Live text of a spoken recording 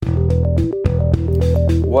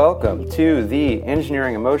Welcome to the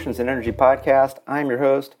Engineering, Emotions, and Energy podcast. I'm your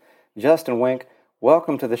host, Justin Wink.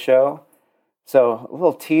 Welcome to the show. So, a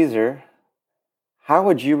little teaser. How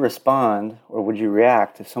would you respond or would you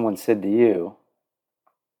react if someone said to you,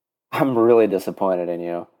 I'm really disappointed in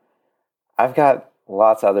you? I've got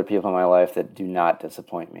lots of other people in my life that do not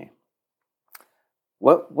disappoint me.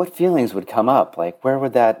 What feelings would come up? Like, where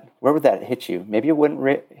would that hit you? Maybe it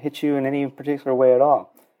wouldn't hit you in any particular way at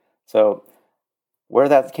all. So, where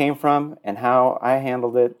that came from and how I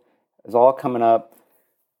handled it is all coming up.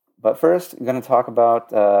 But first, I'm going to talk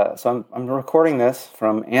about, I'm recording this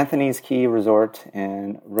from Anthony's Key Resort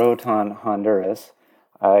in Roatan, Honduras.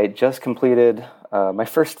 I just completed my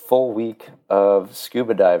first full week of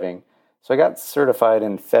scuba diving. So I got certified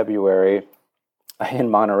in February in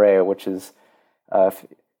Monterey, which is, if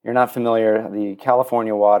you're not familiar, the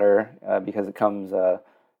California water, because it comes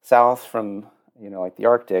south from, like the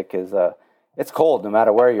Arctic, is it's cold no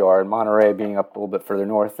matter where you are. And Monterey, being up a little bit further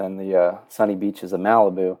north than the sunny beaches of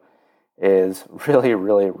Malibu, is really,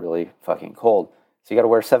 really, really fucking cold. So you got to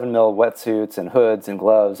wear 7 mil wetsuits and hoods and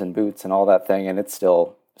gloves and boots and all that thing, and it's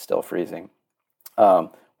still freezing.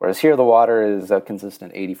 Whereas here the water is a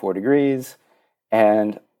consistent 84 degrees,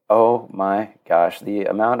 and oh my gosh, the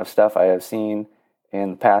amount of stuff I have seen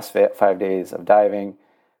in the past 5 days of diving.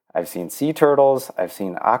 I've seen sea turtles, I've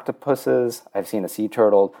seen octopuses, I've seen a sea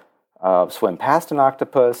turtle swim past an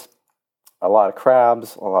octopus, a lot of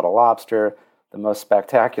crabs, a lot of lobster, the most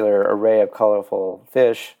spectacular array of colorful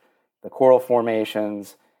fish, the coral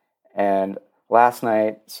formations, and last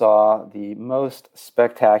night saw the most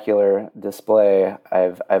spectacular display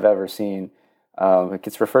I've ever seen. It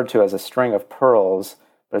gets referred to as a string of pearls,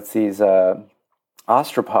 but it's these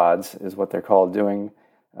ostropods is what they're called, doing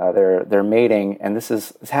their mating, and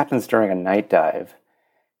this happens during a night dive,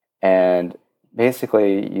 and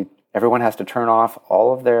basically everyone has to turn off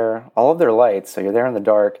all of their lights, so you're there in the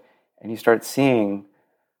dark, and you start seeing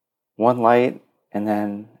one light, and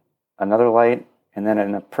then another light, and then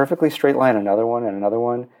in a perfectly straight line, another one,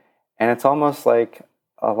 and it's almost like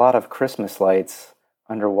a lot of Christmas lights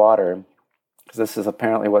underwater, because this is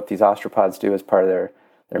apparently what these ostropods do as part of their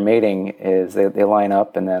mating, is they line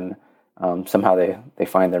up, and then somehow they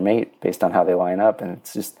find their mate based on how they line up, and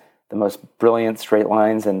it's just the most brilliant straight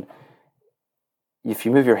lines. And if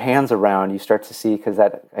you move your hands around, you start to see, because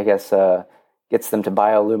that, I guess, gets them to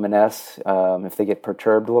bioluminesce if they get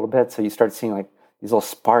perturbed a little bit. So you start seeing like these little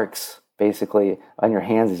sparks basically on your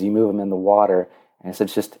hands as you move them in the water. And so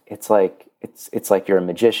it's like you're a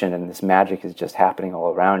magician, and this magic is just happening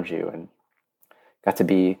all around you. And got to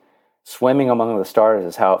be swimming among the stars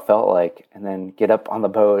is how it felt like, and then get up on the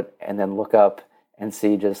boat and then look up and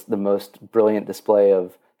see just the most brilliant display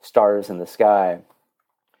of stars in the sky.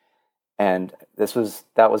 And that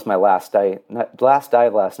was my last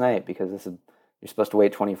dive last night, because you're supposed to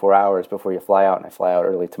wait 24 hours before you fly out, and I fly out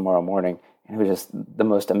early tomorrow morning, and it was just the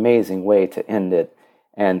most amazing way to end it.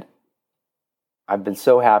 And I've been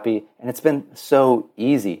so happy, and it's been so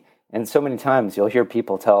easy. And so many times you'll hear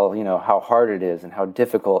people tell, how hard it is and how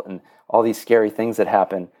difficult and all these scary things that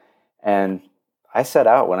happen. And I set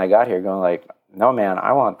out when I got here going like, no, man,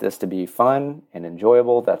 I want this to be fun and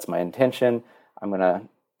enjoyable. That's my intention. I'm going to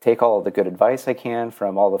take all of the good advice I can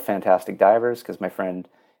from all the fantastic divers, because my friend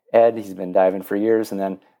Ed, he's been diving for years. And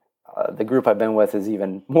then the group I've been with is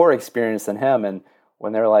even more experienced than him. And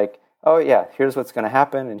when they're like, oh yeah, here's what's going to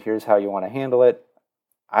happen and here's how you want to handle it,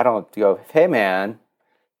 I don't go, hey man,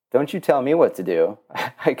 don't you tell me what to do.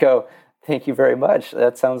 I go, thank you very much.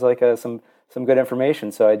 That sounds like some good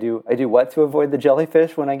information. So I do what to avoid the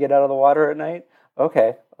jellyfish when I get out of the water at night?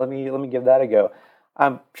 Okay, let me give that a go.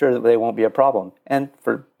 I'm sure that they won't be a problem. And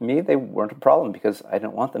for me, they weren't a problem because I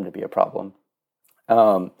didn't want them to be a problem.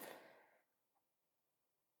 And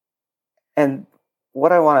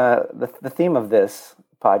what I want to, the theme of this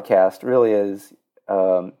podcast really is,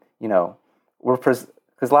 because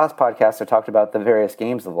last podcast I talked about the various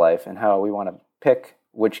games of life and how we want to pick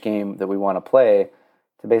which game that we want to play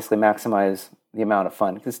to basically maximize the amount of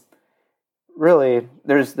fun. Because really,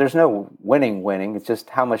 there's no winning. It's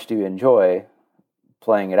just how much do you enjoy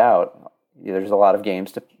playing it out. There's a lot of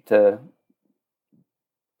games to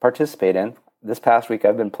participate in. This past week,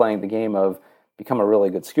 I've been playing the game of become a really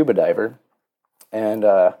good scuba diver, and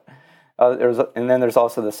then there's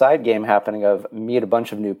also the side game happening of meet a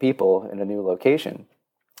bunch of new people in a new location,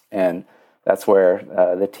 and that's where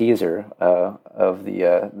the teaser of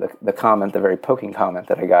the comment, the very poking comment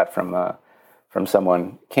that I got from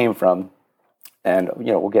someone came from, and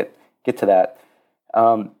we'll get to that,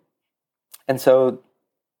 and so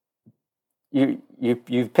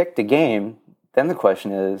you've picked a game then the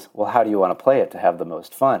question is, well, how do you want to play it to have the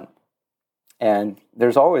most fun? And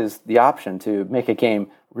there's always the option to make a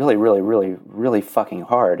game really, really, really, really fucking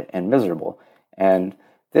hard and miserable. And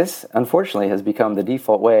this, unfortunately, has become the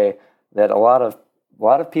default way that a lot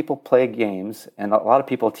of people play games, and a lot of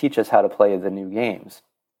people teach us how to play the new games.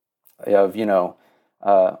 Of,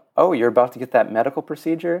 oh, you're about to get that medical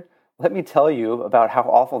procedure? Let me tell you about how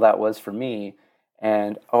awful that was for me.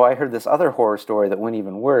 And, oh, I heard this other horror story that went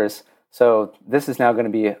even worse. So this is now going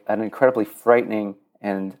to be an incredibly frightening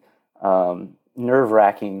and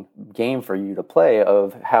nerve-wracking game for you to play,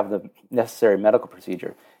 of have the necessary medical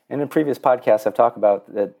procedure. And in previous podcasts, I've talked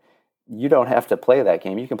about that you don't have to play that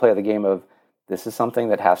game. You can play the game of, this is something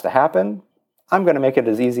that has to happen. I'm going to make it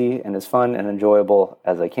as easy and as fun and enjoyable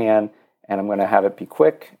as I can, and I'm going to have it be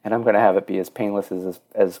quick, and I'm going to have it be as painless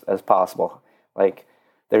as possible. Like,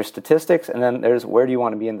 there's statistics, and then there's, where do you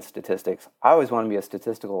want to be in the statistics? I always want to be a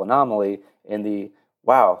statistical anomaly in the,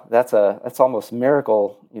 wow, that's almost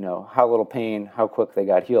miracle, how little pain, how quick they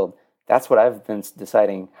got healed. That's what I've been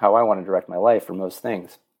deciding how I want to direct my life for most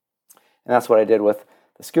things. And that's what I did with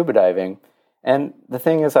the scuba diving. And the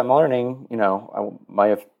thing is, I'm learning,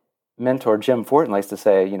 my mentor Jim Fortin likes to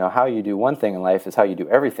say, how you do one thing in life is how you do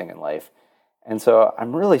everything in life. And so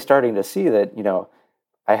I'm really starting to see that,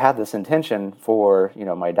 I had this intention for,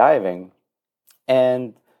 my diving,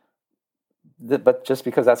 but just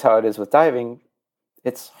because that's how it is with diving,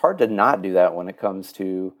 it's hard to not do that when it comes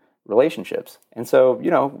to relationships. And so,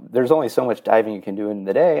 there's only so much diving you can do in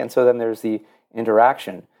the day, and so then there's the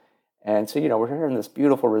interaction. And so, we're here in this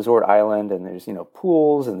beautiful resort island, and there's,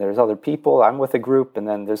 pools, and there's other people. I'm with a group, and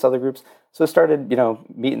then there's other groups. So I started,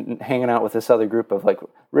 meeting, hanging out with this other group of, like,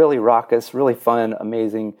 really raucous, really fun,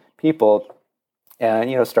 amazing people,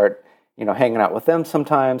 and, start, hanging out with them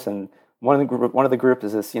sometimes. And one of the group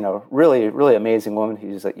is this, really, really amazing woman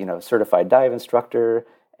who's a, certified dive instructor,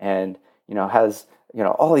 and, has,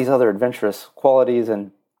 all these other adventurous qualities.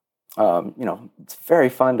 And, it's very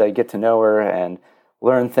fun to get to know her and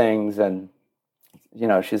learn things. And,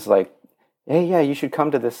 she's like, hey, yeah, you should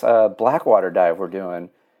come to this Blackwater dive we're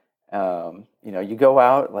doing. You go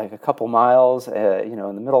out like a couple miles, in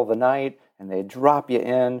the middle of the night, and they drop you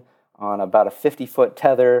in on about a 50-foot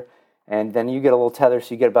tether, and then you get a little tether,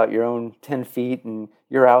 so you get about your own 10 feet, and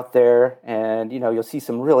you're out there, and, you'll see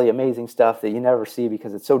some really amazing stuff that you never see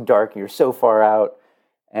because it's so dark and you're so far out,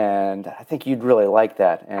 and I think you'd really like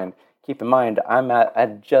that. And keep in mind,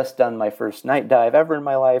 I'd just done my first night dive ever in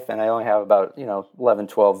my life, and I only have about, 11,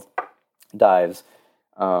 12 dives,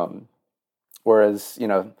 whereas,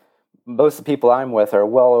 most of the people I'm with are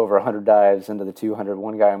well over 100 dives into the 200.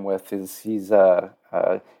 One guy I'm with he's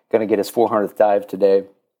going to get his 400th dive today.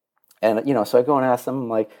 And, so I go and ask them, I'm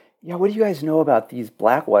like, yeah, what do you guys know about these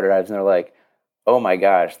Blackwater dives? And they're like, oh my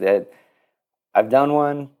gosh, I've done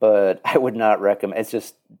one, but I would not recommend.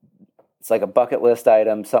 It's like a bucket list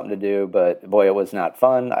item, something to do, but boy, it was not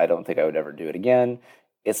fun. I don't think I would ever do it again.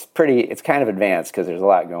 It's kind of advanced because there's a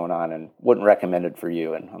lot going on, and wouldn't recommend it for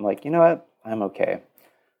you. And I'm like, you know what? I'm okay.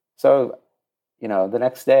 So, the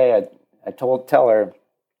next day I tell her,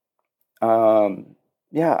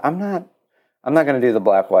 yeah, I'm not going to do the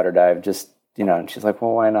Blackwater dive. Just, and she's like,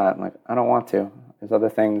 well, why not? I'm like, I don't want to. There's other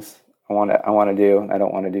things I want to do. I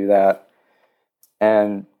don't want to do that.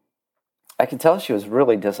 And I could tell she was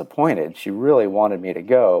really disappointed. She really wanted me to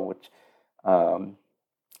go, and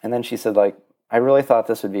then she said, like, I really thought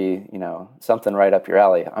this would be, something right up your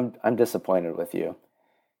alley. I'm disappointed with you.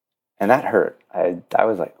 And that hurt. I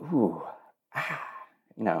was like, ooh,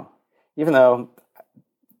 even though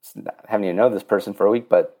I haven't even known this person for a week,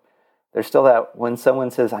 but there's still that, when someone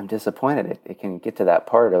says I'm disappointed, it can get to that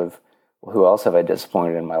part of, well, who else have I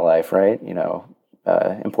disappointed in my life, right?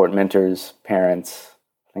 Important mentors, parents,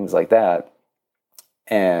 things like that.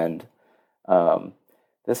 And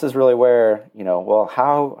this is really where, well,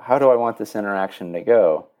 how do I want this interaction to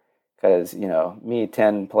go? Because, me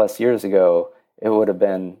 10 plus years ago, it would have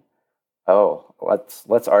been, oh,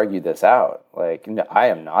 let's argue this out. Like, no, I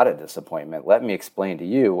am not a disappointment. Let me explain to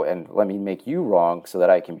you, and let me make you wrong so that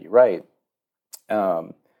I can be right.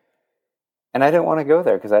 And I didn't want to go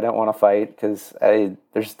there because I didn't want to fight, because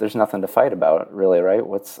there's nothing to fight about, really, right?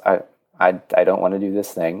 I don't want to do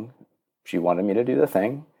this thing. She wanted me to do the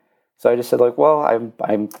thing, so I just said, like, well,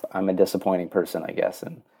 I'm a disappointing person, I guess,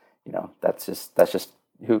 and that's just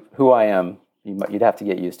who I am. You'd have to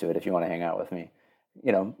get used to it if you want to hang out with me.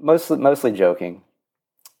 Mostly joking.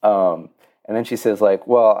 And then she says, like,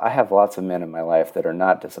 well, I have lots of men in my life that are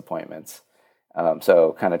not disappointments.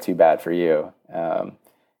 So kind of too bad for you.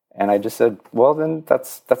 And I just said, well, then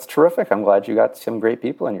that's terrific. I'm glad you got some great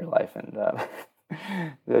people in your life. And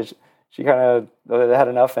she kind of had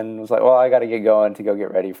enough and was like, well, I got to get going to go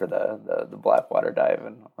get ready for the Blackwater dive.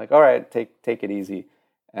 And I'm like, all right, take it easy.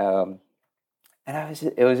 And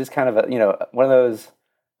it was just kind of one of those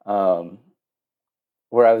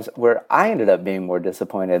where I ended up being more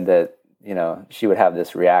disappointed that she would have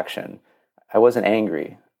this reaction. I wasn't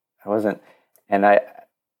angry. I wasn't, and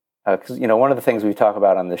because one of the things we talk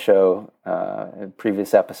about on the show in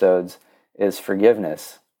previous episodes is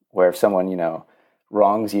forgiveness, where if someone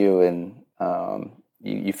wrongs you and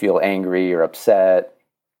you feel angry or upset,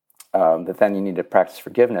 that then you need to practice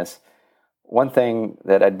forgiveness. One thing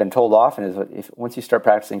that I'd been told often is once you start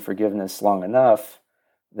practicing forgiveness long enough,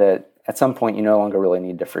 that at some point you no longer really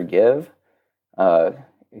need to forgive.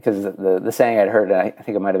 Because the saying I'd heard, and I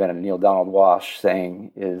think it might have been a Neil Donald Walsh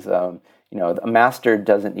saying, is, a master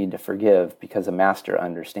doesn't need to forgive because a master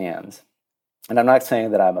understands. And I'm not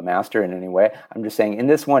saying that I'm a master in any way. I'm just saying in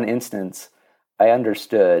this one instance, I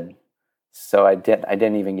understood, so I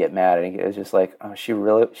didn't even get mad. It was just like, oh, she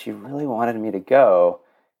really wanted me to go,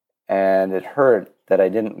 and it hurt that I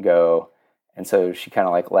didn't go, and so she kind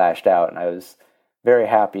of like lashed out, and I was very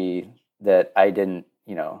happy that I didn't,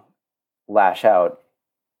 lash out,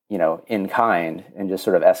 in kind and just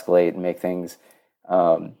sort of escalate and make things.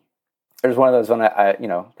 There's one of those when I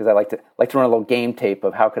because I like to run a little game tape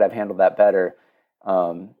of how could I've handled that better.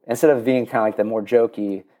 Instead of being kind of like the more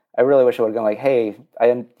jokey, I really wish I would have gone like, hey,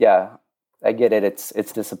 I get it.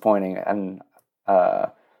 It's disappointing, and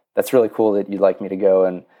that's really cool that you'd like me to go,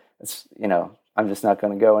 and it's I'm just not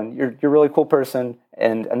going to go. And you're a really cool person,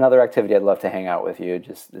 and another activity I'd love to hang out with you.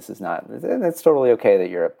 Just this is not. It's totally okay that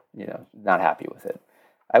you're not happy with it.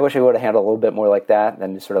 I wish I would have handled a little bit more like that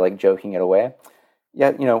than just sort of like joking it away.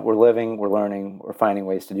 Yeah, we're living, we're learning, we're finding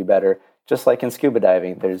ways to do better. Just like in scuba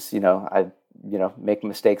diving, there's I make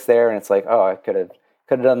mistakes there, and it's like, oh, I could have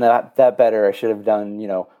done that better. I should have done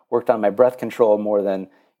worked on my breath control more than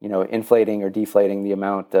inflating or deflating the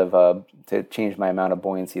amount of to change my amount of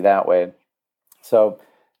buoyancy that way. So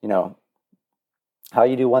how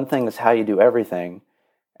you do one thing is how you do everything,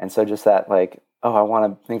 and so just that like, oh, I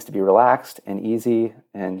want things to be relaxed and easy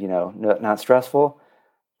and not stressful.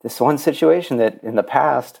 This one situation that in the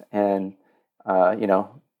past and would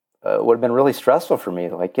have been really stressful for me,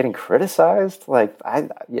 like getting criticized. Like I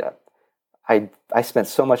spent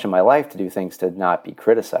so much of my life to do things to not be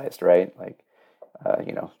criticized, right? Like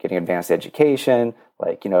getting advanced education,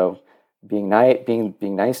 like being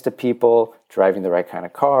nice to people, driving the right kind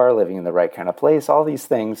of car, living in the right kind of place, all these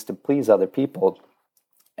things to please other people.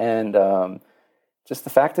 And just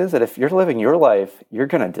the fact is that if you're living your life, you're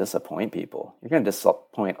going to disappoint people. You're going to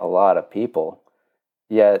disappoint a lot of people.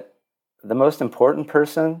 Yet the most important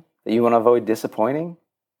person that you want to avoid disappointing,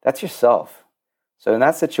 that's yourself. So in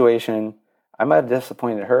that situation, I might have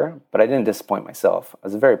disappointed her, but I didn't disappoint myself. I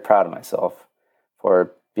was very proud of myself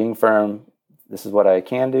for being firm. This is what I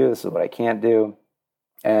can do. This is what I can't do.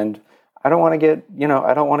 And I don't want to get,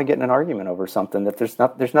 I don't want to get in an argument over something that there's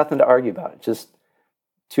nothing to argue about. It's just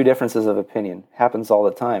two differences of opinion. Happens all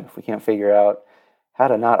the time. If we can't figure out how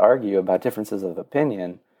to not argue about differences of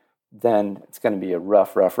opinion, then it's going to be a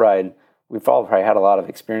rough ride. We've all probably had a lot of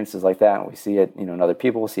experiences like that, and we see it, in other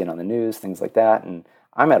people. We see it on the news, things like that. And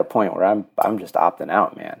I'm at a point where I'm just opting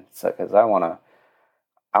out, man. Because I want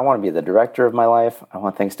to be the director of my life. I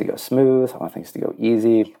want things to go smooth. I want things to go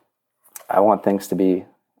easy. I want things to be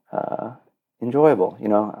enjoyable.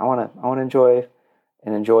 I want to enjoy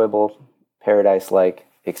an enjoyable paradise-like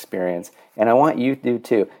experience, and I want you to do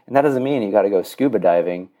too. And that doesn't mean you got to go scuba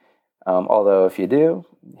diving. Although if you do,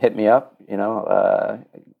 hit me up.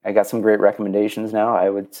 I got some great recommendations now. I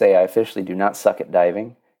would say I officially do not suck at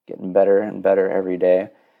diving. Getting better and better every day.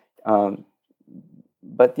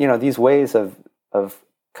 But these ways of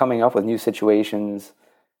coming up with new situations,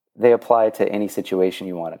 they apply to any situation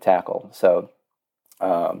you want to tackle. So,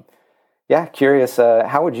 curious,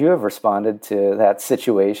 how would you have responded to that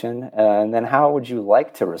situation? And then how would you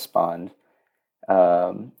like to respond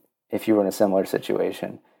if you were in a similar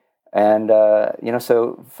situation? And,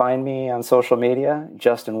 so find me on social media,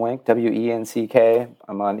 Justin Wenck, W-E-N-C-K.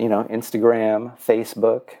 I'm on, Instagram,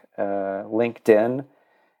 Facebook, LinkedIn.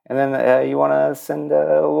 And then you want to send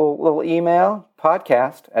a little email,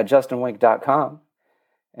 podcast@justinwenck.com.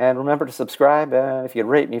 And remember to subscribe. If you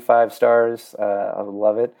rate me 5 stars, I would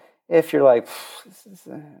love it. If you're like, this is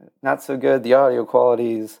not so good, the audio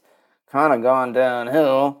quality's kind of gone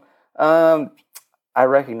downhill, I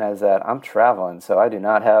recognize that. I'm traveling, so I do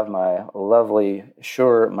not have my lovely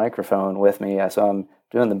Shure microphone with me, so I'm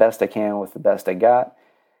doing the best I can with the best I got.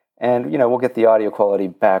 And, we'll get the audio quality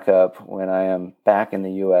back up when I am back in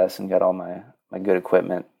the U.S. and got all my good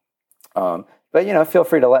equipment. But feel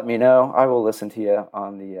free to let me know. I will listen to you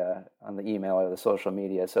on the email or the social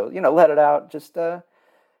media. So let it out. Just tell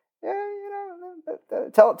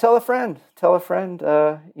a friend. Tell a friend.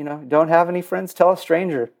 Don't have any friends. Tell a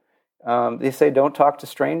stranger. They say don't talk to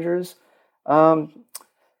strangers.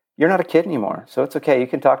 You're not a kid anymore, so it's okay. You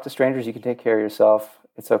can talk to strangers. You can take care of yourself.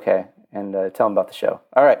 It's okay. And tell them about the show.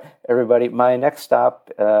 All right, everybody. My next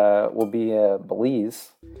stop will be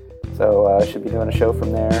Belize. So I should be doing a show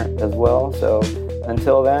from there as well. So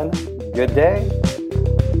until then, good day.